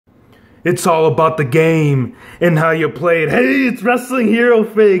It's all about the game and how you play it. Hey, it's Wrestling Hero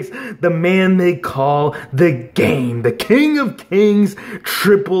Figs, the man they call the Game, the King of Kings,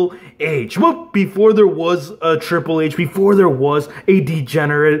 Triple H. Well, before there was a Triple H, before there was a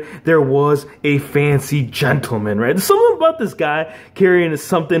degenerate, there was a fancy gentleman, right? There's something about this guy carrying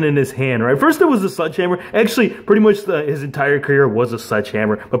something in his hand, right? First, there was a sledgehammer. Actually, pretty much his entire career was a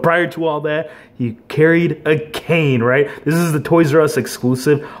sledgehammer. But prior to all that, he carried a cane, right? This is the Toys R Us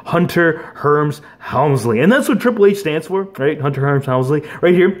exclusive, Hunter Hearst Helmsley. And that's what Triple H stands for, right? Hunter Hearst Helmsley.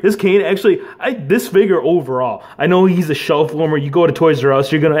 Right here, this cane, actually, this figure overall, I know he's a shelf warmer. You go to Toys R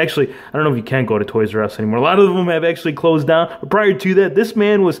Us, you're going to actually, I don't know if you can go to Toys R Us anymore. A lot of them have actually closed down. But prior to that, this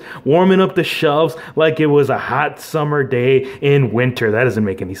man was warming up the shelves like it was a hot summer day in winter. That doesn't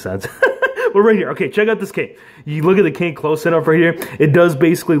make any sense. But right here, okay, check out this cane. You look at the cane close enough right here. It does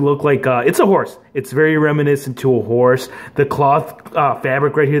basically look like, it's a horse. It's very reminiscent to a horse. The cloth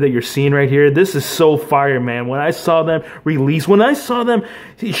fabric right here that you're seeing right here, this is so fire, man. When I saw them release, when I saw them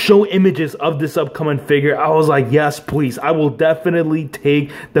show images of this upcoming figure, I was like, yes, please. I will definitely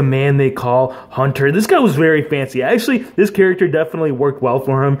take the man they call Hunter. This guy was very fancy. Actually, this character definitely worked well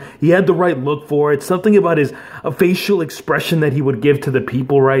for him. He had the right look for it. Something about his facial expression that he would give to the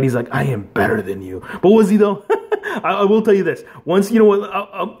people, right? He's like, I am better than you. But was he though? I will tell you this. Once, you know what,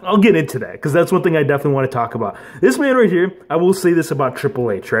 I'll get into that because that's one thing I definitely want to talk about. This man right here, I will say this about Triple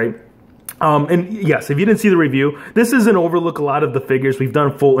H, right? And yes, if you didn't see the review, this is an overlook a lot of the figures. We've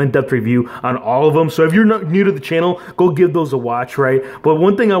done a full in-depth review on all of them. So if you're not new to the channel, go give those a watch, right? But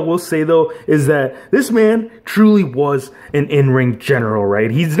one thing I will say, though, is that this man truly was an in-ring general,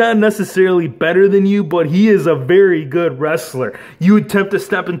 right? He's not necessarily better than you, but he is a very good wrestler. You attempt to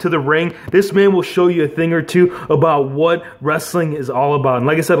step into the ring, this man will show you a thing or two about what wrestling is all about. And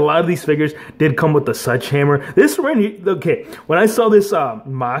like I said, a lot of these figures did come with the sledgehammer. This right here, okay, when I saw this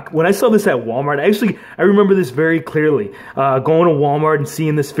when I saw this at Walmart, I remember this very clearly. Going to Walmart and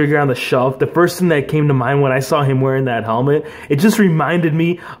seeing this figure on the shelf, the first thing that came to mind when I saw him wearing that helmet, it just reminded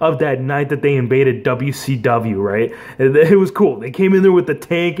me of that night that they invaded WCW, right? It was cool. They came in there with the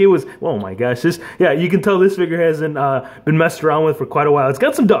tank. It was, oh my gosh, yeah, you can tell this figure hasn't been messed around with for quite a while. It's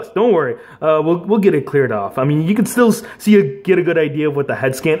got some dust, don't worry. We'll get it cleared off. I mean, you can still get a good idea of what the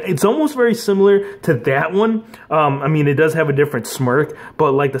head scan. It's almost very similar to that one. I mean, it does have a different smirk,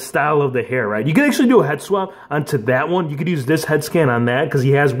 but like the style of the hair, right? You can actually do a head swap onto that one. You could use this head scan on that because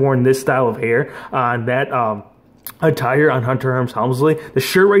he has worn this style of hair on that attire on Hunter Hearst Helmsley. The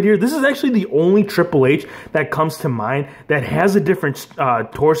shirt right here, this is actually the only Triple H that comes to mind that has a different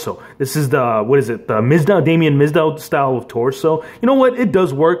torso. This is the, what is it, the Damien Mizdow style of torso. You know what? It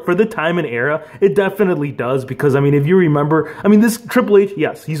does work for the time and era. It definitely does because, I mean, if you remember, I mean, this Triple H,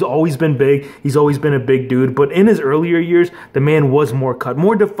 yes, he's always been big. He's always been a big dude, but in his earlier years, the man was more cut,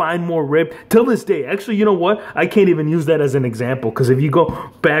 more defined, more ripped. Till this day, actually, you know what? I can't even use that as an example because if you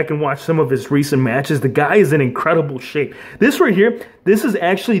go back and watch some of his recent matches, the guy is in incredible shape. This right here, this is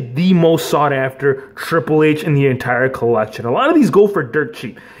actually the most sought after Triple H in the entire collection. A lot of these go for dirt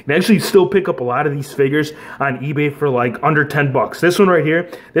cheap. You can actually still pick up a lot of these figures on eBay for like under 10 bucks. This one right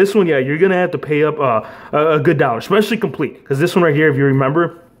here, this one, yeah, you're gonna have to pay up a good dollar, especially complete, because this one right here, if you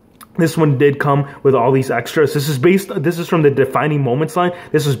remember, this one did come with all these extras. This is from the Defining Moments line.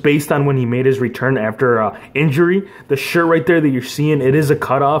 This was based on when he made his return after injury. The shirt right there that you're seeing, it is a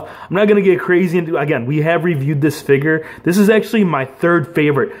cutoff. I'm not going to get crazy into, again, we have reviewed this figure. This is actually my third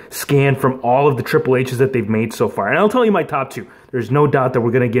favorite scan from all of the Triple H's that they've made so far. And I'll tell you my top two. There's no doubt that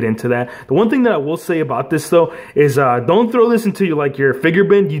we're going to get into that. The one thing that I will say about this, though, is don't throw this into like your figure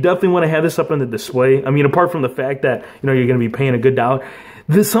bin. You definitely want to have this up on the display. I mean, apart from the fact that, you know, you're going to be paying a good dollar.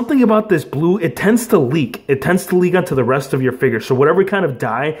 There's something about this blue, it tends to leak. It tends to leak onto the rest of your figure. So whatever kind of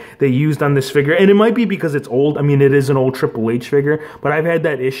dye they used on this figure, and it might be because it's old. I mean, it is an old Triple H figure, but I've had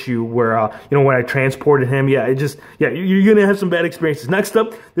that issue where, you know, when I transported him, yeah, you're going to have some bad experiences. Next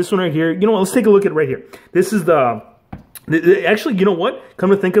up, this one right here. You know what? Let's take a look at it right here. This is actually, you know what? Come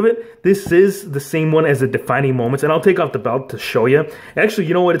to think of it, this is the same one as the Defining Moments, and I'll take off the belt to show you. Actually,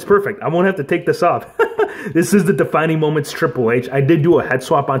 you know what? It's perfect. I won't have to take this off. This is the Defining Moments Triple H. I did do a head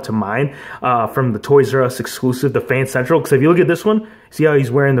swap onto mine from the Toys R Us exclusive, the Fan Central, because if you look at this one, see how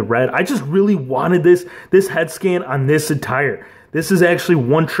he's wearing the red? I just really wanted this head scan on this attire. This is actually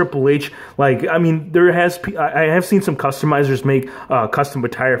one Triple H. Like, I mean, I have seen some customizers make custom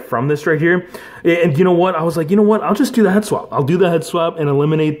attire from this right here. And you know what? I was like, you know what? I'll just do the head swap. I'll do the head swap and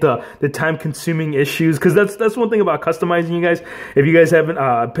eliminate the time-consuming issues. Because that's one thing about customizing, you guys. If you guys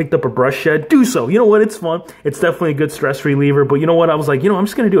haven't picked up a brush yet, do so. You know what? It's fun. It's definitely a good stress reliever. But you know what? I was like, you know, I'm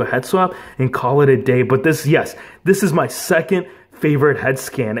just going to do a head swap and call it a day. But this, yes, this is my second favorite head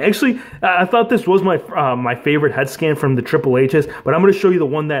scan. Actually, I thought this was my my favorite head scan from the Triple H's, but I'm going to show you the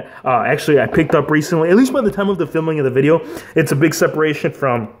one that actually I picked up recently. At least by the time of the filming of the video, it's a big separation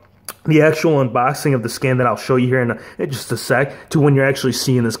from the actual unboxing of the scan that I'll show you here in just a sec to when you're actually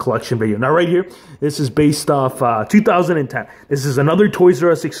seeing this collection video. Now right here, this is based off 2010. This is another Toys R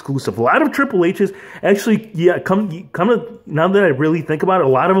Us exclusive. A lot of Triple H's actually, yeah, come to, now that I really think about it, a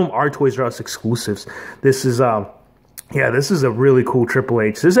lot of them are Toys R Us exclusives. This is yeah, this is a really cool Triple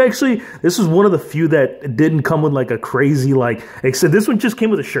H. This is one of the few that didn't come with like a crazy, like, except this one just came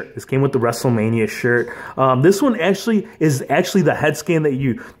with a shirt. This came with the WrestleMania shirt. This one actually is the head scan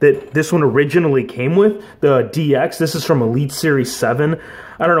that this one originally came with, the DX. This is from Elite Series 7.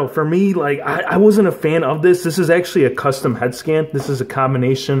 I don't know, for me, like, I wasn't a fan of this. This is actually a custom head scan. This is a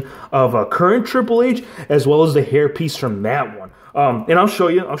combination of a current Triple H as well as the hairpiece from that one. And I'll show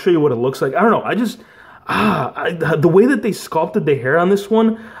you what it looks like. I don't know, the way that they sculpted the hair on this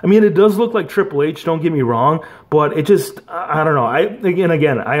one, I mean, it does look like Triple H, don't get me wrong, but it just, I don't know.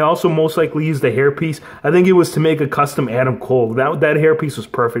 Again, I also most likely used the hairpiece. I think it was to make a custom Adam Cole. That hairpiece was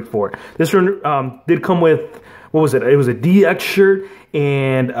perfect for it. This one did come with, what was it? It was a DX shirt,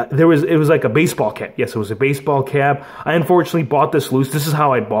 and it was like a baseball cap. Yes, it was a baseball cap. I unfortunately bought this loose. This is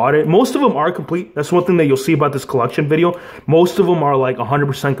how I bought it. Most of them are complete. That's one thing that you'll see about this collection video. Most of them are like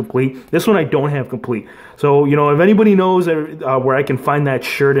 100% complete. This one I don't have complete. So, you know, if anybody knows where I can find that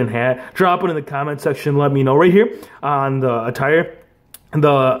shirt and hat, drop it in the comment section. Let me know. Right here on the attire,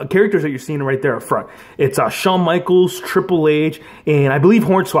 the characters that you're seeing right there up front. It's Shawn Michaels, Triple H, and I believe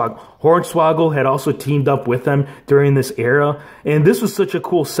Hornswoggle. Hornswoggle had also teamed up with them during this era, and this was such a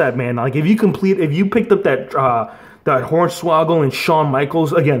cool set, man. Like, if you picked up that Hornswoggle and Shawn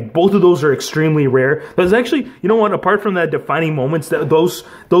Michaels, again, both of those are extremely rare. There's actually, you know what, apart from that defining moments, that those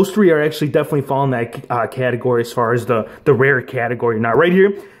three are actually definitely fall in that category as far as the rare category. Now, right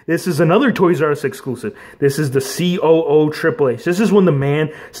here, this is another Toys R Us exclusive. This is the COO Triple H. This is when the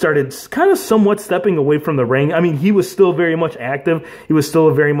man started kind of somewhat stepping away from the ring. I mean, he was still very much active. He was still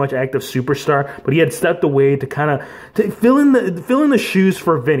a very much active superstar, but he had stepped away to kind of fill in the shoes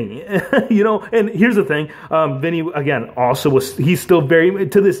for Vinny. You know, and here's the thing. Vinny, again, also he's still very,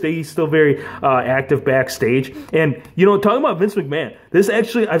 to this day, he's still very active backstage. And, you know, talking about Vince McMahon, this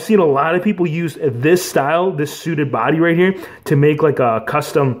actually, I've seen a lot of people use this style, this suited body right here, to make like a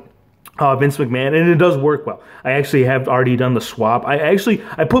custom Vince McMahon, and it does work well. I actually have already done the swap. I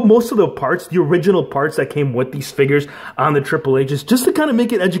put most of the parts, the original parts that came with these figures on the Triple H's just to kind of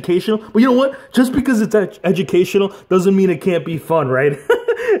make it educational. But you know what? Just because it's educational doesn't mean it can't be fun, right?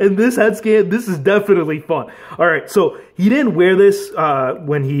 And this head scan, this is definitely fun. All right, so he didn't wear this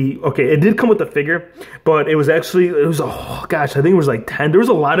it did come with the figure, but it was, oh gosh, I think it was like 10. There was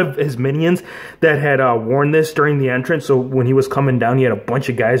a lot of his minions that had worn this during the entrance. So when he was coming down, he had a bunch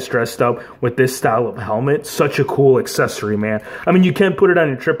of guys dressed up with this style of helmet. Such a cool accessory, man. I mean, you can put it on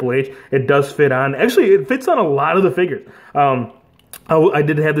your Triple H. It does fit on. Actually, it fits on a lot of the figures. I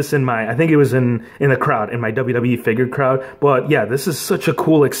did have this in I think it was in the crowd, in my WWE figure crowd. But yeah, this is such a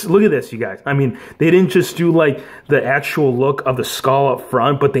cool, look at this, you guys. I mean, they didn't just do like the actual look of the skull up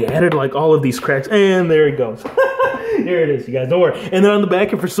front, but they added like all of these cracks, and there it goes. Here it is, you guys, don't worry. And then on the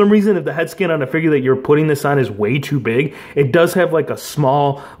back, and for some reason, if the head scan on a figure that you're putting this on is way too big, it does have like a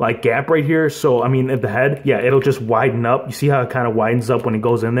small like gap right here. So, I mean, at the head, yeah, it'll just widen up. You see how it kind of widens up when it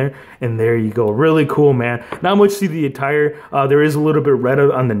goes in there? And there you go. Really cool, man. Not much to the attire. There is a little bit red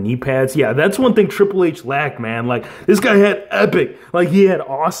on the knee pads. Yeah, that's one thing Triple H lacked, man. Like, this guy had epic, like, he had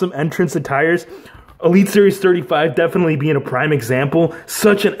awesome entrance attires. Elite Series 35 definitely being a prime example.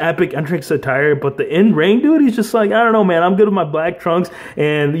 Such an epic entrance attire, but the in-ring dude, he's just like, I don't know, man. I'm good with my black trunks,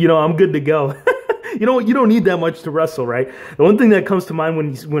 and, you know, I'm good to go. You know, you don't need that much to wrestle, right? The one thing that comes to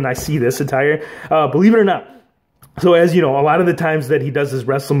mind when I see this attire, believe it or not, so as you know, a lot of the times that he does his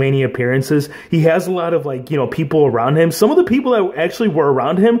WrestleMania appearances, he has a lot of, like, you know, people around him. Some of the people that actually were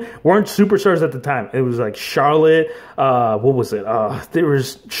around him weren't superstars at the time. It was like Charlotte, what was it? There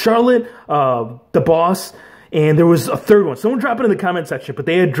was Charlotte, the Boss, and there was a third one. Someone drop it in the comment section, but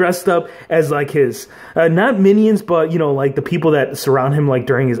they had dressed up as like his, not minions, but, you know, like the people that surround him, like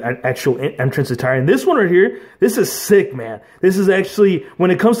during his actual entrance attire. And this one right here, this is sick, man. This is actually,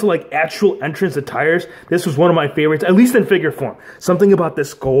 when it comes to like actual entrance attires, this was one of my favorites, at least in figure form. Something about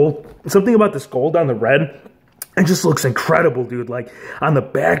this gold on the red. It just looks incredible, dude. Like, on the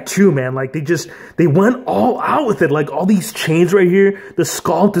back too, man. Like, they went all out with it. Like, all these chains right here, the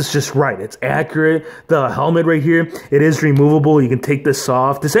sculpt is just right. It's accurate. The helmet right here, it is removable. You can take this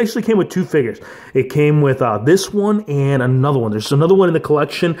off. This actually came with 2 figures. It came with this one and another one. There's another one in the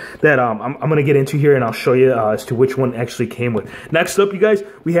collection that I'm going to get into here, and I'll show you as to which one actually came with. Next up, you guys,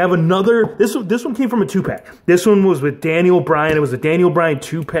 we have another. This one came from a 2-pack. This one was with Daniel Bryan. It was a Daniel Bryan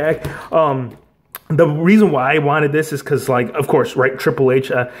 2-pack. The reason why I wanted this is because, like, of course, right, Triple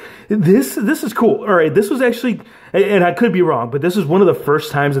H, this is cool. All right, this was actually, and I could be wrong, but this is one of the first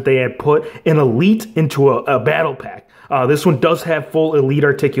times that they had put an Elite into a battle pack. This one does have full Elite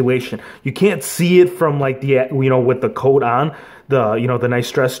articulation. You can't see it from, like, the, with the coat on, the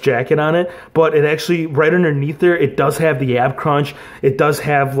nice dress jacket on it, but it actually, right underneath there, it does have the ab crunch. It does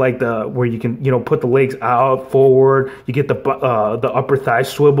have, like, where you can, put the legs out, forward. You get the upper thigh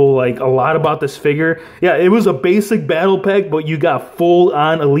swivel. Like, a lot about this figure. Yeah, it was a basic battle pack, but you got full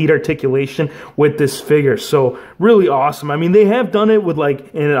on Elite articulation with this figure. So really awesome. I mean, they have done it with,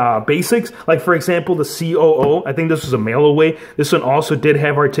 like, in basics. Like, for example, the COO. I think this was a mail away. This one also did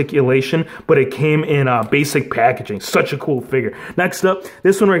have articulation, but it came in basic packaging. Such a cool figure. Next up,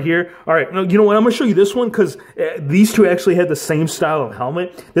 this one right here. All right, now, you know what? I'm going to show you this one because these two actually had the same style of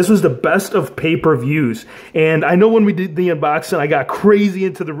helmet. This was the best of pay-per-views. And I know when we did the unboxing, I got crazy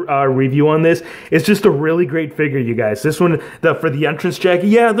into the review on this. It's just a really great figure, you guys. This one, for the entrance jacket,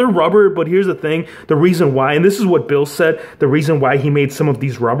 yeah, they're rubber, but here's the thing. The reason why, and this is what Bill said, the reason why he made some of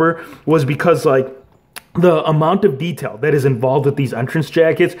these rubber was because, like, the amount of detail that is involved with these entrance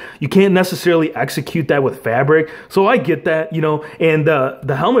jackets, you can't necessarily execute that with fabric. So I get that, and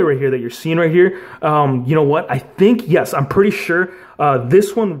the helmet right here that you're seeing right here, you know what? I think, yes, I'm pretty sure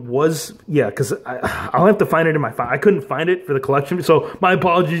this one was, yeah, because I'll have to find it in my file. I couldn't find it for the collection, so my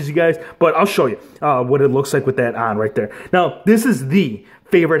apologies, you guys, but I'll show you what it looks like with that on right there. Now, this is the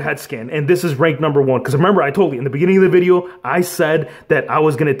favorite head scan, and this is ranked number 1, because remember, I told you in the beginning of the video, I said that I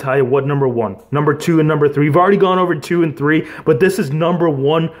was going to tell you what number 1, number 2, and number 3. We've already gone over 2 and 3, but this is number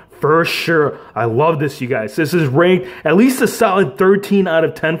 1 for sure. I love this, you guys. This is ranked at least a solid 13 out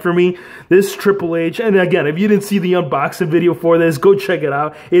of 10 for me. This Triple H, and again, if you didn't see the unboxing video for this, go check it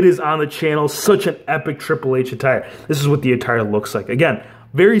out. It is on the channel. Such an epic Triple H attire. This is what the attire looks like. Again,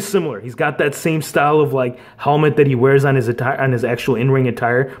 very similar. He's got that same style of, like, helmet that he wears on his attire, on his actual in-ring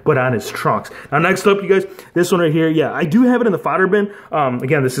attire, but on his trunks. Now, next up, you guys, this one right here. Yeah, I do have it in the fodder bin.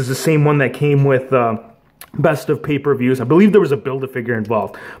 Again, this is the same one that came with best of pay-per-views. I believe there was a Build-A-Figure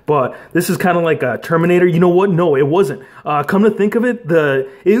involved, but this is kind of like a Terminator. You know what? No, it wasn't. Come to think of it,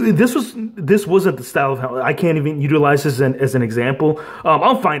 this wasn't the style of helmet. I can't even utilize this as an example.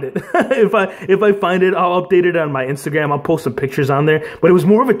 I'll find it. if I find it, I'll update it on my Instagram. I'll post some pictures on there. But it was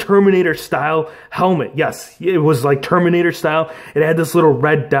more of a Terminator style helmet. Yes, it was like Terminator style. It had this little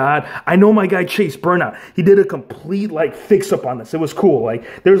red dot. I know my guy Chase Burnout. He did a complete, like, fix-up on this. It was cool.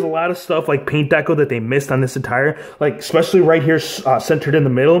 Like, there's a lot of stuff like paint deco that they missed on this attire, like especially right here centered in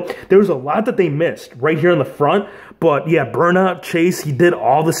the middle. There was a lot that they missed right here in the front, but yeah, Burnout Chase, he did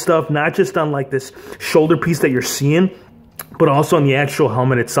all the stuff, not just on, like, this shoulder piece that you're seeing, but also on the actual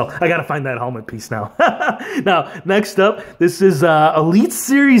helmet itself. I gotta find that helmet piece now. Now, next up, this is Elite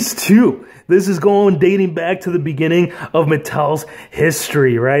Series 2. This is dating back to the beginning of Mattel's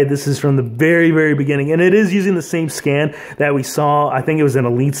history, right? This is from the very, very beginning. And it is using the same scan that we saw. I think it was in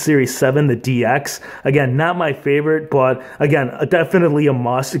Elite Series 7, the DX. Again, not my favorite, but again, definitely a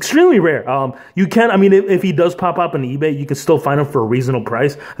must. Extremely rare. You can, I mean, if he does pop up on eBay, you can still find him for a reasonable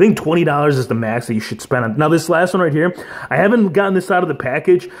price. I think $20 is the max that you should spend on. Now, this last one right here, I haven't gotten this out of the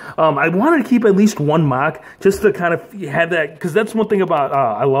package. I wanted to keep at least one mock just to kind of have that, because that's one thing about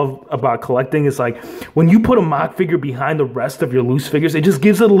I love about collecting is, like, when you put a mock figure behind the rest of your loose figures, it just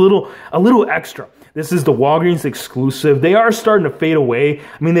gives it a little extra. This is the Walgreens exclusive. They are starting to fade away. I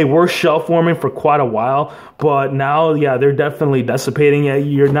mean, they were shelf warming for quite a while, but now, yeah, they're definitely dissipating.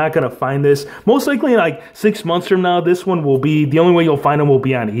 You're not going to find this. Most likely in like 6 months from now, this one will be, the only way you'll find them will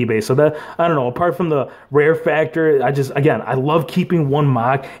be on eBay. So that, I don't know, apart from the rare factor, again, I love keeping one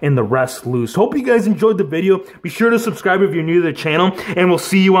mock and the rest loose. Hope you guys enjoyed the video. Be sure to subscribe if you're new to the channel, and we'll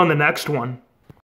see you on the next one.